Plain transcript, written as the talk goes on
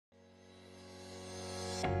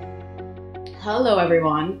Hello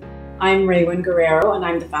everyone, I'm Raywin Guerrero and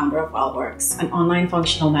I'm the founder of WellWorks, an online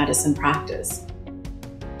functional medicine practice.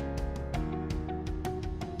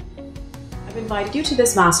 I've invited you to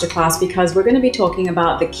this masterclass because we're going to be talking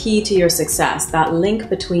about the key to your success, that link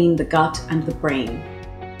between the gut and the brain.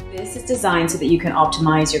 This is designed so that you can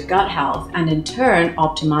optimize your gut health and in turn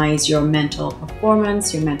optimize your mental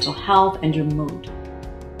performance, your mental health, and your mood.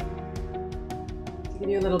 To give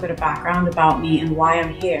you a little bit of background about me and why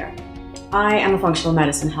I'm here. I am a functional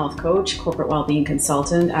medicine health coach, corporate well-being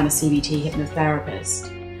consultant, and a CBT hypnotherapist.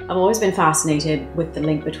 I've always been fascinated with the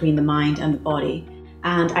link between the mind and the body,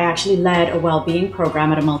 and I actually led a well-being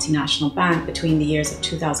program at a multinational bank between the years of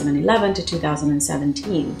 2011 to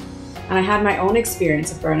 2017. And I had my own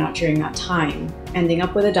experience of burnout during that time, ending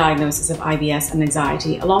up with a diagnosis of IBS and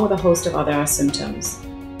anxiety, along with a host of other symptoms.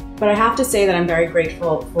 But I have to say that I'm very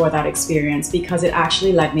grateful for that experience because it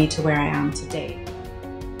actually led me to where I am today.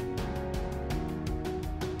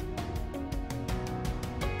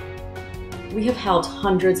 We have helped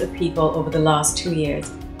hundreds of people over the last 2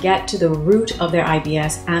 years get to the root of their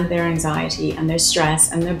IBS and their anxiety and their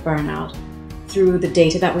stress and their burnout through the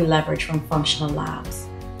data that we leverage from functional labs.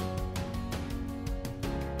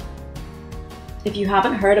 If you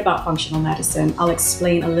haven't heard about functional medicine, I'll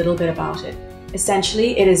explain a little bit about it.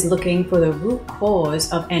 Essentially, it is looking for the root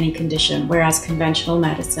cause of any condition, whereas conventional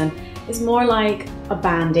medicine is more like a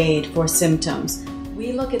band-aid for symptoms.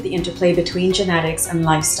 We look at the interplay between genetics and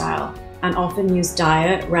lifestyle, and often use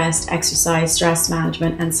diet, rest, exercise, stress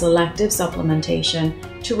management, and selective supplementation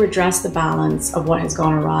to redress the balance of what has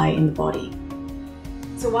gone awry in the body.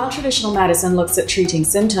 So while traditional medicine looks at treating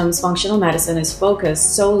symptoms, functional medicine is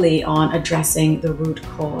focused solely on addressing the root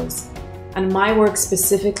cause. And my work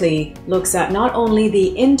specifically looks at not only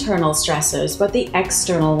the internal stressors, but the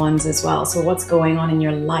external ones as well. So what's going on in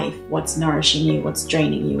your life, what's nourishing you, what's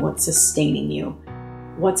draining you, what's sustaining you,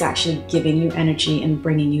 what's actually giving you energy and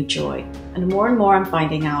bringing you joy. And more I'm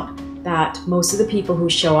finding out that most of the people who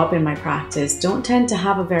show up in my practice don't tend to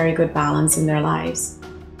have a very good balance in their lives.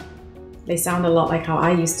 They sound a lot like how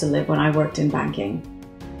I used to live when I worked in banking.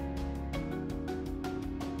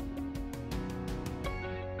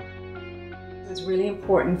 It's really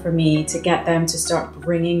important for me to get them to start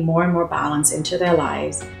bringing more and more balance into their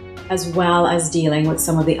lives, as well as dealing with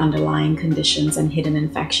some of the underlying conditions and hidden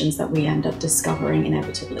infections that we end up discovering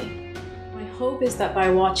inevitably. My hope is that by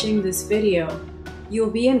watching this video, you'll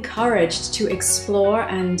be encouraged to explore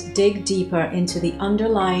and dig deeper into the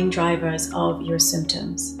underlying drivers of your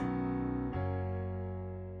symptoms.